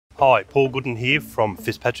Hi, Paul Gooden here from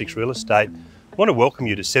Fitzpatricks Real Estate. I want to welcome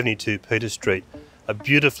you to 72 Peter Street, a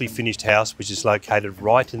beautifully finished house which is located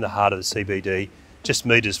right in the heart of the CBD, just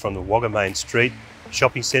metres from the Wagga main street,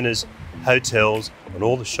 shopping centres, hotels and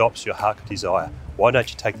all the shops your heart could desire. Why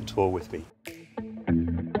don't you take the tour with me?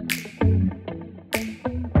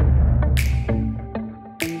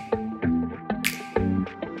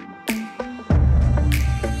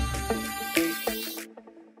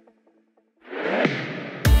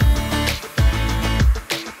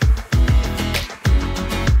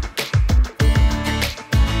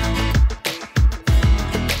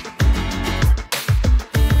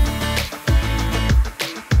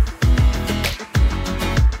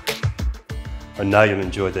 I know you'll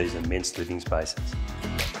enjoy these immense living spaces.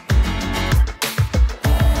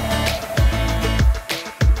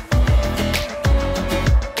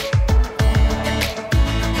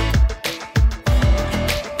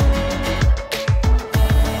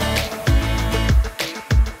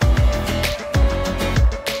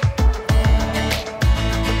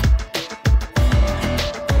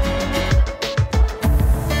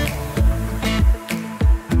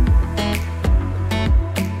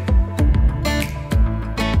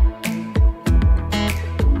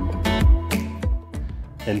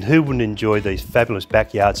 And who wouldn't enjoy these fabulous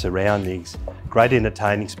backyard surroundings? Great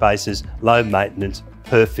entertaining spaces, low maintenance,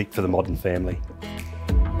 perfect for the modern family.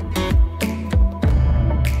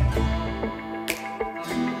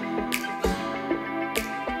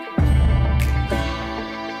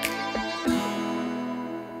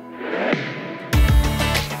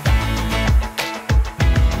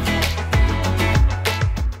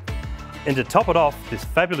 And to top it off, this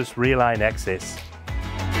fabulous rear lane access.